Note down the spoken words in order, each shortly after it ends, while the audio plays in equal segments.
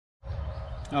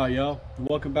All right, y'all,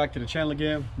 welcome back to the channel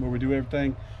again, where we do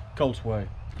everything COLTS way.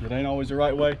 It ain't always the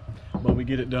right way, but we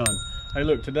get it done. Hey,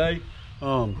 look, today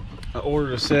I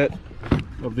ordered a set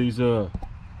of these glares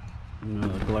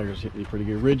hit me pretty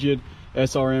good, rigid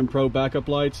SRM Pro backup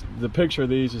lights. The picture of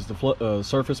these is the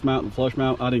surface mount and flush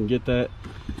mount. I didn't get that.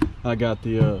 I got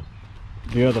the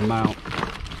other mount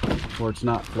where it's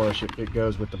not flush, it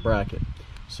goes with the bracket.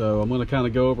 So I'm going to kind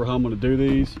of go over how I'm going to do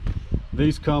these.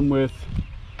 These come with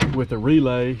a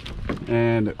relay,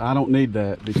 and I don't need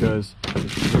that because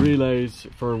the relays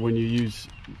for when you use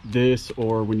this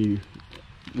or when you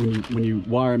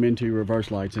wire them into your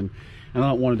reverse lights, and I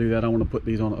don't want to do that. I want to put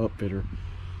these on an upfitter.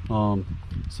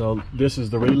 So this is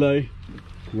the relay.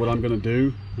 What I'm going to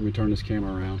do, let me turn this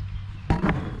camera around.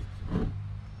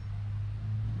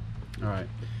 All right,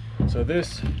 so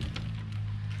this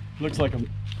looks like a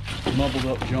mumbled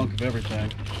up junk of everything,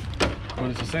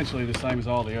 but it's essentially the same as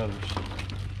all the others.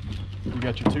 You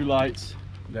got your two lights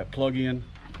that plug in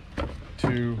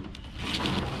to,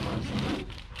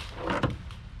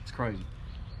 it's crazy.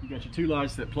 You got your two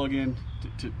lights that plug in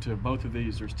to both of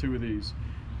these. There's two of these.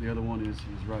 The other one is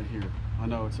right here. I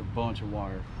know it's a bunch of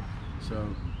wire. So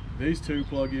these two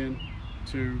plug in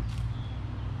to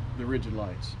the rigid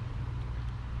lights.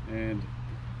 And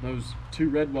those two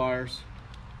red wires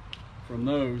from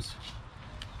those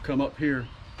come up here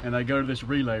and they go to this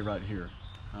relay right here.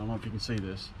 I don't know if you can see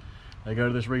this. They go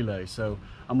to this relay. So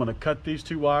I'm going to cut these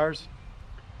two wires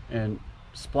and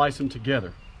splice them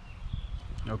together.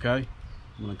 Okay?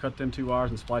 I'm going to cut them two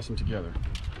wires and splice them together.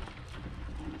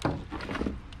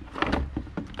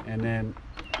 And then,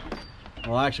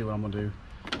 well, actually what I'm going to do,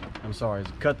 I'm sorry, is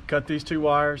cut these two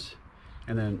wires,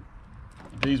 and then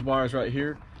these wires right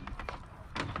here.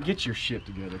 Get your shit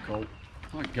together, Colt.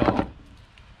 My God.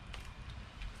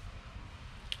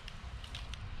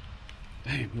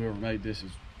 Damn, whoever made this is,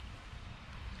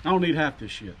 I don't need half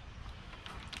this shit.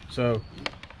 So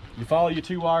you follow your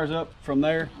two wires up from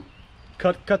there,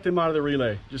 cut them out of the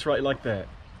relay, just right like that.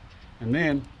 And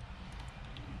then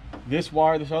this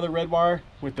wire, this other red wire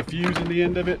with the fuse in the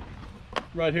end of it,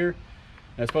 right here,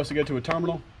 that's supposed to go to a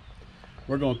terminal.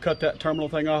 We're going to cut that terminal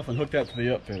thing off and hook that to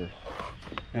the upfitter.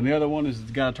 And the other one is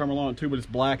got a terminal on it too, but it's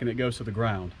black and it goes to the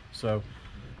ground. So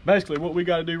basically what we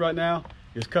got to do right now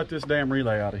is cut this damn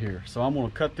relay out of here. So I'm going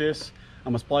to cut this.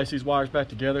 I'm going to splice these wires back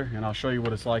together, and I'll show you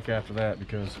what it's like after that,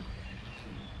 because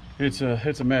it's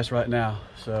a mess right now.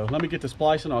 So let me get the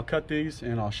splicing. I'll cut these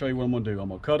and I'll show you what I'm going to do. I'm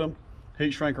going to cut them, heat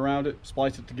shrink around it,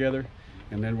 splice it together,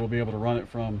 and then we'll be able to run it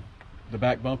from the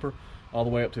back bumper all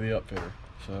the way up to the upfitter.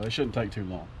 So it shouldn't take too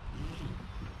long.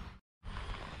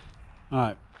 All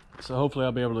right, so hopefully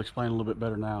I'll be able to explain a little bit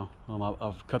better now.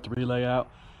 I've cut the relay out,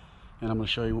 and I'm going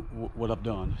to show you what I've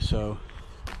done. So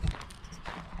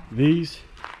these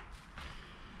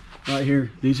right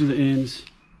here, these are the ends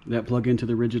that plug into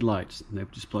the rigid lights. They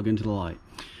just plug into the light.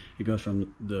 It goes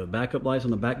from the backup lights on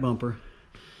the back bumper.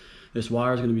 This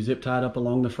wire is going to be zip tied up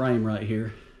along the frame right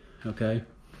here, okay,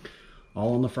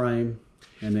 all on the frame.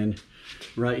 And then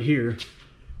right here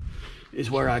is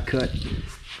where I cut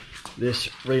this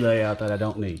relay out that I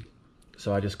don't need.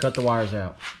 So I just cut the wires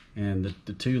out, and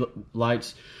the two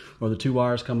lights, or the two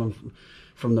wires coming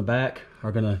from the back,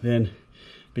 are going to then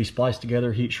be spliced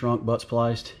together, heat shrunk, butt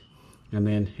spliced, and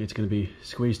then it's going to be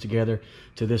squeezed together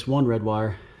to this one red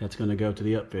wire that's going to go to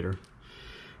the upfitter.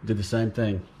 Did the same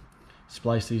thing.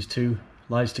 Splice these two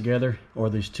lights together, or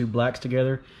these two blacks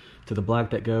together, to the black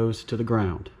that goes to the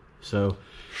ground. So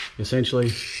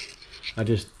essentially I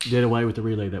just did away with the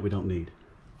relay that we don't need.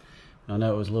 I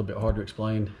know it was a little bit hard to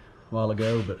explain a while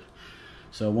ago, but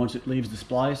so once it leaves the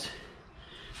splice,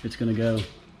 it's going to go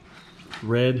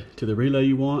red to the relay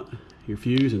you want, your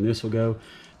fuse, and this will go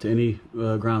to any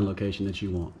ground location that you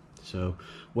want. So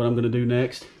what I'm going to do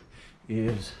next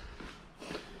is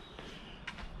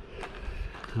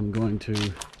I'm going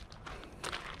to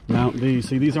mount these.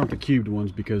 See, these aren't the cubed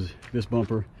ones because this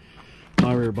bumper,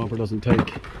 my rear bumper, doesn't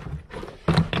take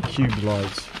cubed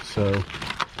lights. So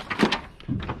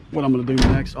what I'm going to do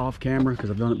next off camera,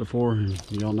 because I've done it before and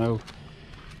you all know,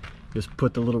 just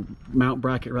put the little mount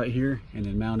bracket right here and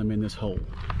then mount them in this hole.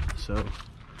 So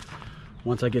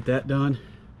once I get that done,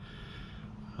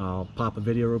 I'll pop a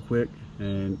video real quick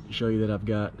and show you that I've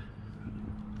got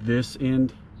this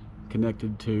end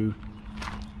connected to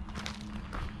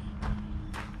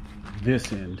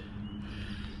this end,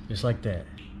 just like that.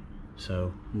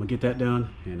 So I'm gonna get that done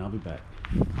and I'll be back.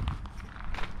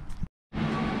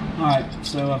 All right,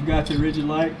 so I've got the rigid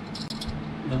light,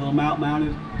 the little mount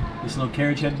mounted, this little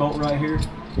carriage head bolt right here,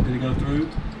 gonna go through,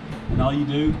 and all you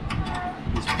do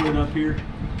is put it up here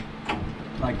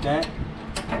like that,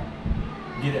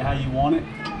 get it how you want it,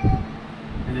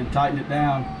 and then tighten it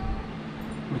down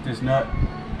with this nut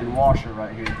and washer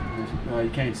right here. You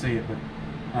can't see it, but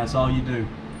that's all you do.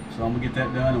 So I'm gonna get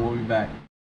that done and we'll be back.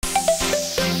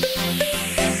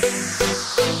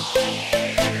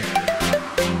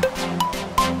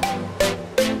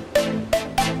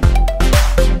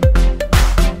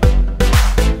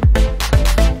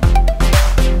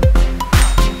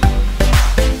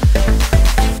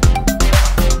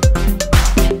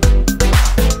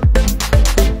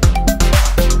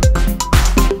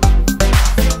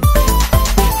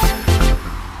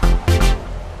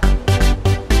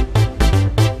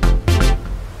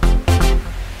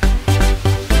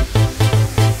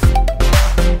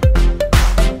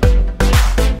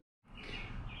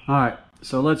 All right,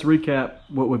 so let's recap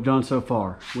what we've done so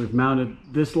far. We've mounted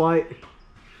this light.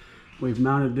 We've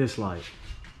mounted this light.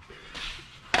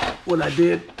 What I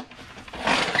did.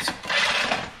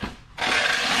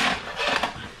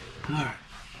 All right,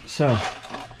 so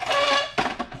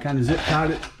kind of zip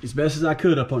tied it as best as I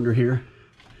could up under here.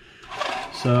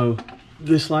 So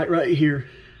this light right here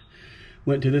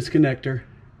went to this connector,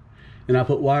 and I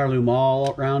put wire loom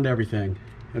all around everything.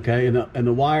 Okay, and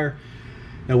the wire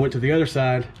that went to the other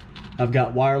side, I've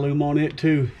got wire loom on it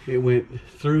too. It went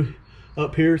through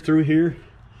up here, through here,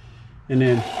 and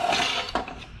then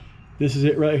this is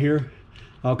it right here.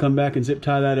 I'll come back and zip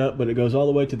tie that up, but it goes all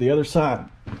the way to the other side.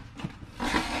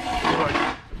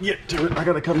 Get to it, I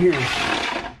gotta come here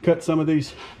and cut some of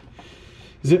these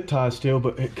zip ties still,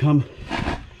 but it come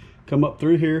up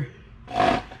through here.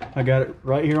 I got it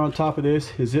right here on top of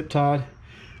this, is zip tied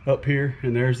up here,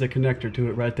 and there's the connector to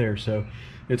it right there. So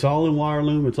it's all in wire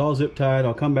loom, it's all zip tied.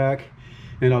 I'll come back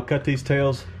and I'll cut these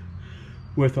tails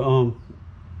with some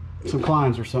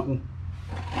climbs or something.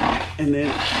 And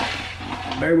then,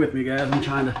 bear with me guys, I'm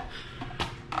trying to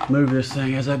move this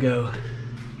thing as I go.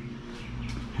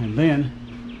 And then,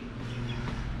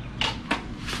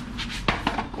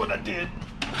 what I did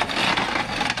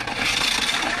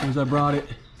was I brought it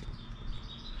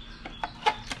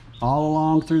all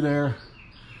along through there,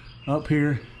 up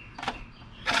here,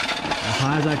 as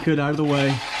high as I could out of the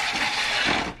way.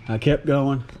 I kept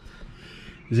going,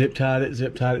 zip tied it,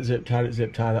 zip tied it, zip tied it,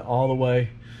 zip tied it, all the way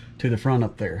to the front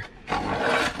up there.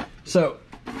 So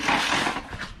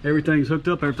everything's hooked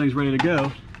up, everything's ready to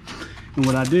go. And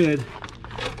what I did,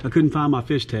 I couldn't find my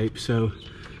fish tape, so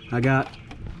I got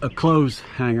a clothes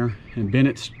hanger and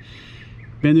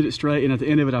bended it straight, and at the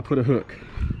end of it I put a hook.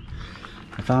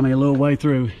 I found me a little way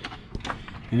through,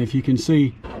 and if you can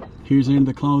see, here's the end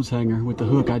of the clothes hanger with the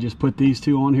hook. I just put these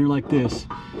two on here like this,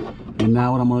 and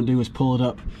now what I'm going to do is pull it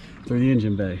up through the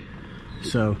engine bay.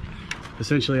 So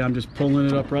essentially I'm just pulling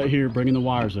it up right here, bringing the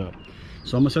wires up.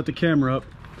 So I'm going to set the camera up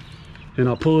and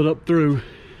I'll pull it up through,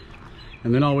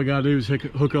 and then all we got to do is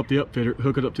hook it up to the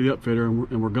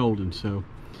upfitter, and we're golden. So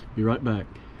be right back.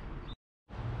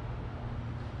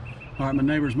 All right, my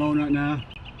neighbor's mowing right now.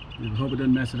 I hope it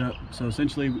doesn't mess it up. So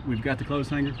essentially we've got the clothes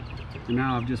hanger, and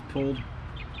now I've just pulled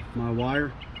my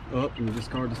wire up and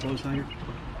discard the clothes hanger,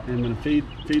 and I'm going to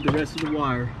feed the rest of the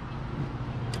wire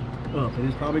up. And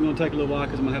it's probably going to take a little while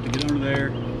because I'm going to have to get under there,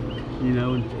 you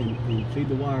know, and feed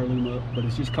the wire loom up, but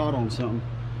it's just caught on something.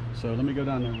 So let me go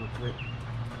down there real quick.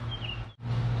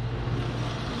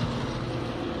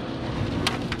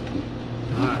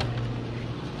 All right,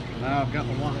 now I've got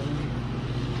my wire loom.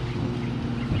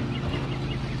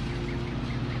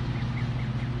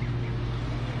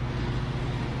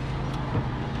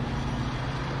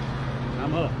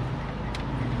 I'm up.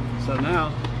 So now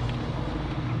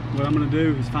what I'm going to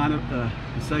do is find a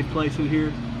safe place in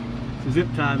here to zip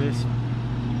tie this,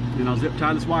 and I'll zip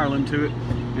tie this wire loom to it,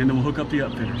 and then we'll hook up the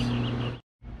upfitters.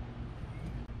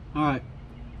 Alright,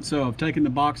 so I've taken the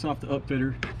box off the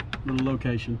upfitter little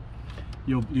location.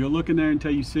 You'll look in there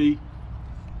until you see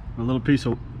a little piece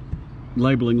of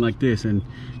labeling like this, and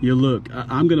you'll look.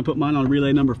 I'm going to put mine on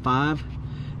relay number 5,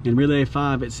 and relay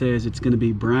 5 it says it's going to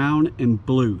be brown and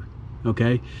blue.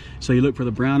 Okay, so you look for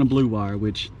the brown and blue wire,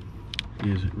 which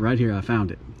is right here. I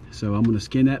found it. So I'm going to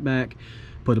skin that back,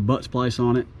 put a butt splice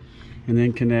on it, and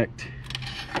then connect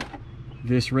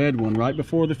this red one right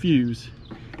before the fuse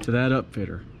to that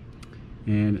upfitter.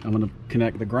 And I'm going to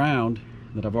connect the ground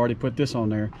that I've already put this on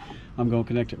there. I'm going to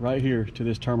connect it right here to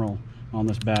this terminal on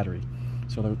this battery.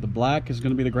 So the black is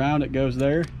going to be the ground that goes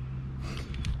there.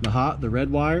 The red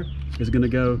wire is going to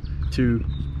go to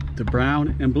the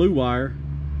brown and blue wire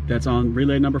that's on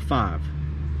relay number 5.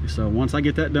 So once I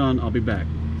get that done, I'll be back.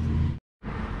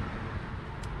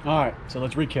 All right, so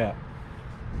let's recap.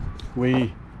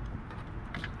 We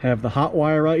have the hot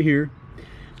wire right here.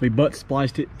 We butt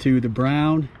spliced it to the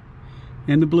brown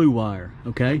and the blue wire,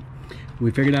 okay? We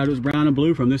figured out it was brown and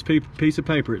blue from this piece of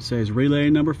paper. It says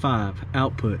relay number 5,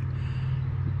 output.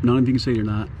 None of you can see it or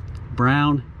not.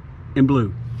 Brown and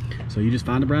blue. So you just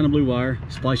find the brown and blue wire,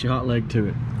 splice your hot leg to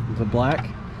it. The black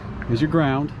is your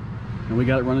ground, and we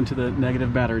got it running to the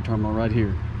negative battery terminal right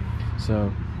here.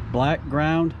 So black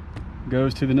ground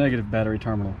goes to the negative battery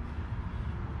terminal.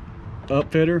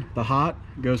 Upfitter, the hot,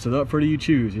 goes to the upfitter you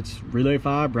choose. It's relay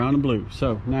 5, brown and blue.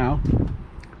 So now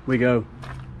we go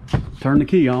turn the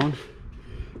key on,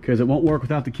 because it won't work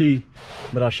without the key,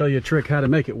 but I'll show you a trick how to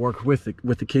make it work with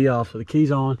the key off. So the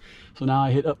key's on. So now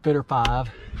I hit upfitter 5,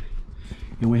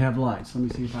 and we have lights. Let me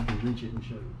see if I can reach it and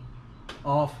show you.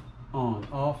 Off, on,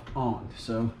 off, on.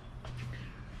 So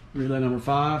relay number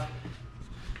 5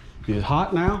 is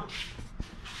hot now.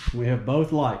 We have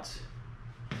both lights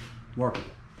working.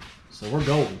 So we're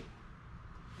golden.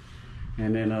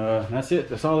 And then that's it.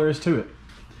 That's all there is to it.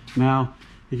 Now,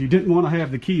 if you didn't want to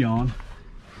have the key on,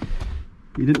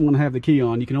 you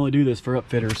can only do this for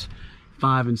upfitters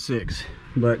 5 and 6.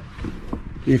 But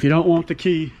if you don't want the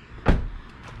key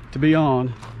to be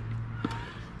on,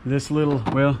 this little,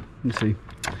 well, let me see.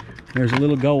 There's a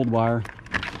little gold wire,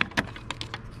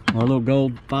 or a little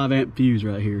gold 5 amp fuse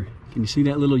right here. Can you see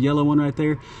that little yellow one right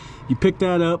there? You pick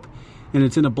that up, and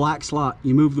it's in a black slot.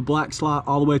 You move the black slot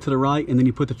all the way to the right, and then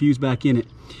you put the fuse back in it.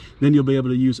 Then you'll be able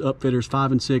to use upfitters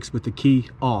 5 and 6 with the key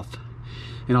off.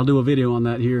 And I'll do a video on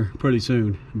that here pretty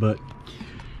soon. But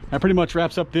that pretty much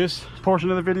wraps up this portion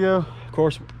of the video. Of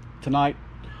course, tonight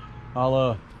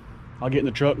I'll get in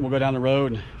the truck and we'll go down the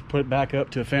road and put it back up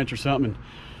to a fence or something in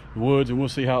the woods, and we'll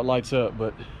see how it lights up.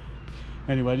 But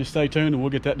anyway, just stay tuned and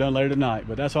we'll get that done later tonight.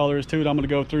 But that's all there is to it. I'm going to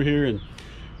go through here and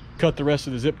cut the rest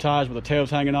of the zip ties with the tails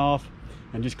hanging off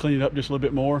and just clean it up just a little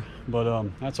bit more.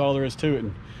 But that's all there is to it,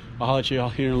 and I'll holler at you all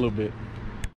here in a little bit.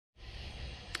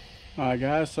 All right,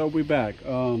 guys, so we're back.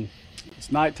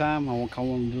 It's nighttime. I want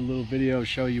to do a little video,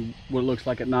 show you what it looks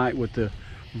like at night with the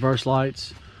reverse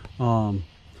lights. So I'm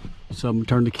gonna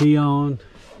turn the key on,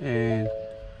 and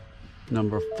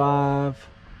number 5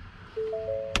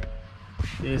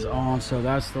 is on. So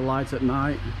that's the lights at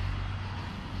night.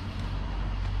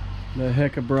 The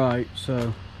heck of bright.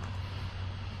 So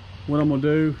what I'm gonna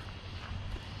do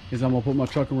is I'm gonna put my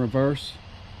truck in reverse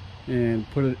and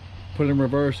put it in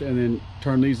reverse, and then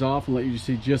turn these off and let you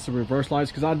see just the reverse lights,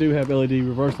 because I do have LED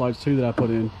reverse lights too that I put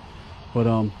in. But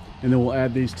and then we'll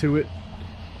add these to it,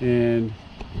 and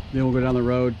then we'll go down the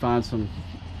road, find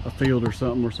a field or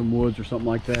something, or some woods or something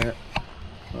like that.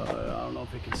 I don't know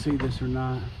if you can see this or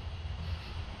not.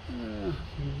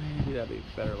 Maybe that'd be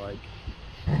better like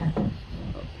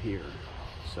up here.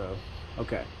 So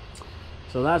okay,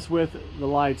 so that's with the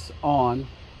lights on.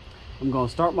 I'm going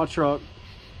to start my truck.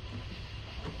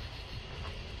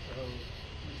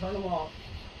 So turn them off.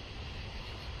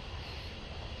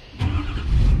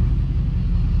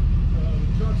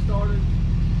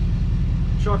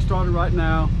 The truck started right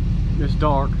now. It's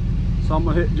dark, so I'm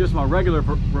gonna hit just my regular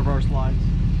reverse lights.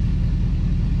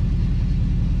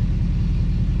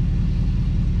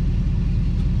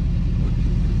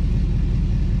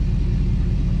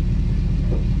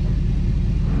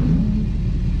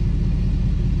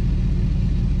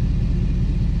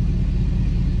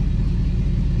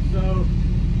 So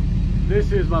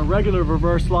this is my regular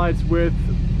reverse lights with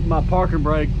my parking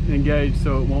brake engaged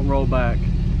so it won't roll back.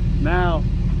 Now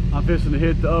I'm fixing to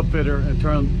hit the upfitter and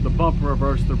turn the bumper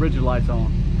reverse, the rigid lights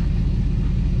on.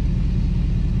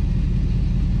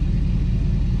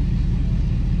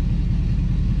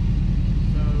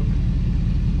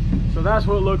 So that's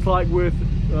what it looks like with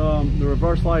the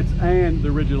reverse lights and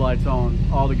the rigid lights on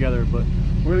all together. But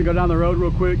we're gonna go down the road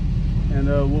real quick, and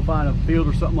we'll find a field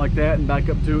or something like that and back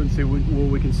up to it and see what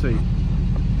we can see.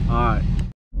 All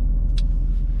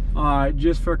right,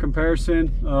 just for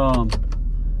comparison,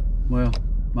 well,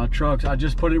 my trucks, I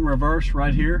just put it in reverse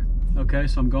right here. Okay,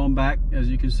 so I'm going back, as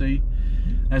you can see.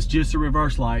 That's just the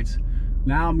reverse lights.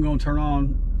 Now I'm going to turn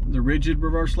on the rigid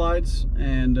reverse lights,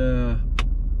 and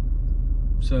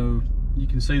so you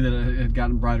can see that it had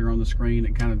gotten brighter on the screen.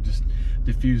 It kind of just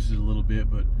diffuses a little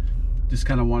bit, but just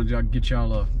kind of wanted to get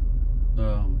y'all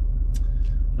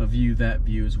a view, that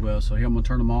view as well. So here I'm going to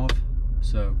turn them off.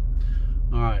 So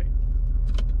all right,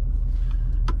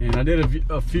 and I did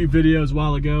a few videos a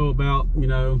while ago about, you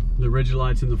know, the rigid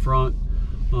lights in the front.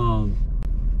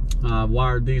 I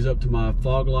wired these up to my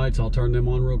fog lights. I'll turn them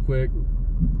on real quick.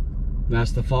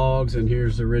 That's the fogs, and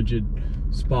here's the rigid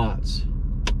spots.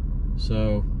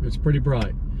 So it's pretty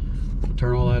bright. We'll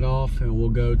turn all that off and we'll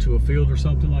go to a field or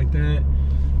something like that.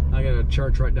 I got a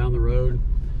church right down the road,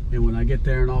 and when I get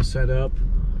there and all set up,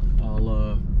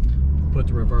 I'll put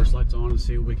the reverse lights on and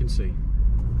see what we can see.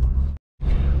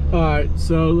 All right,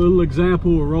 so a little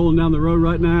example, we're rolling down the road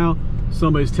right now.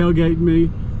 Somebody's tailgating me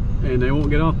and they won't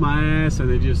get off my ass, and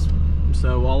they just,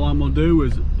 so all I'm gonna do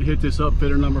is hit this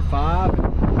upfitter number 5.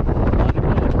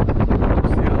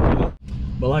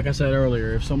 But like I said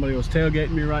earlier, if somebody was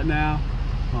tailgating me right now,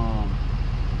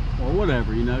 or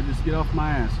whatever, you know, just get off my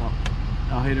ass.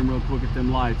 I'll hit him real quick at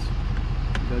them lights.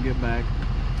 They'll get back.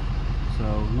 So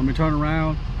let me turn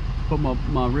around, put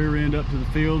my rear end up to the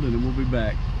field, and then we'll be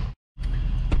back.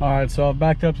 All right, so I've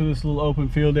backed up to this little open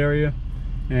field area,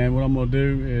 and what I'm gonna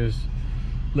do is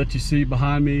let you see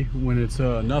behind me when it's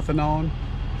nothing on.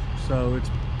 So it's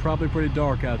probably pretty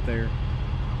dark out there,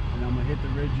 and I'm gonna hit the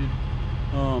rigid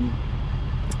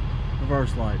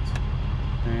reverse lights,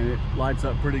 and it lights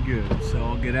up pretty good. So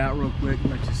I'll get out real quick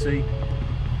and let you see.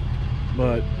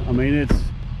 But I mean,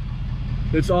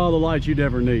 it's all the lights you'd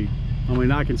ever need. I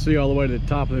mean, I can see all the way to the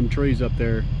top of them trees up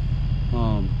there.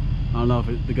 I don't know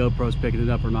if the GoPro's picking it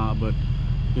up or not, but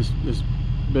this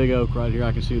big oak right here,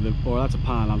 I can see or that's a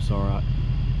pine, I'm sorry,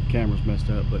 camera's messed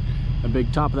up, but the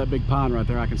big top of that big pine right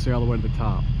there, I can see all the way to the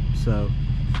top. So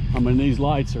I mean, these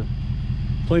lights are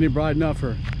plenty bright enough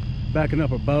for backing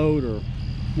up a boat or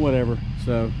whatever.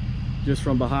 So just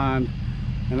from behind,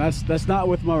 and that's not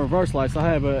with my reverse lights. I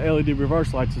have LED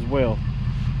reverse lights as well.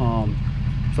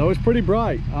 So it's pretty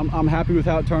bright. I'm happy with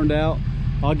how it turned out.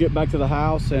 I'll get back to the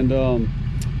house and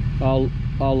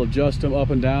I'll adjust them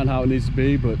up and down how it needs to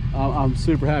be, but I'm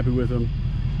super happy with them.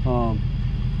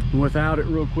 Without it,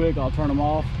 real quick, I'll turn them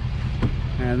off,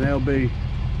 and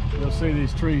you'll see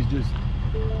these trees just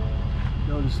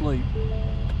go to sleep.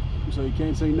 So you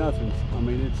can't see nothing. I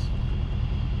mean,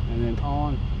 and then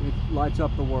on, it lights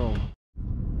up the world.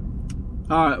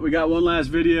 All right, we got one last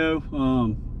video.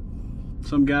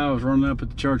 Some guy was running up at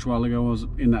the church a while ago, was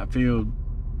in that field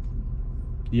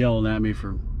yelling at me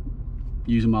for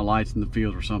using my lights in the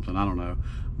field or something, I don't know.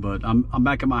 But I'm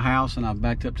back at my house, and I've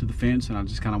backed up to the fence, and I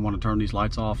just kind of want to turn these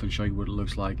lights off and show you what it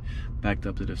looks like backed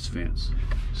up to this fence.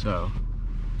 So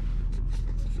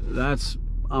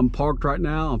I'm parked right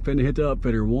now. I'm finna hit the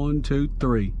upfitter. 1, 2,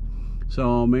 3.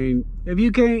 So I mean, if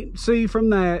you can't see from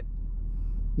that,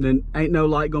 then ain't no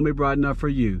light gonna be bright enough for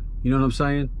you. You know what I'm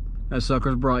saying? That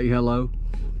sucker's bright, hello.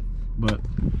 But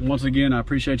once again, I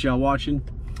appreciate y'all watching.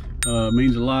 It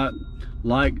means a lot.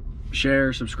 Like,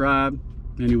 share, subscribe.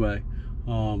 Anyway,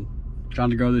 trying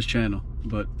to grow this channel.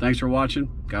 But thanks for watching.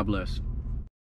 God bless.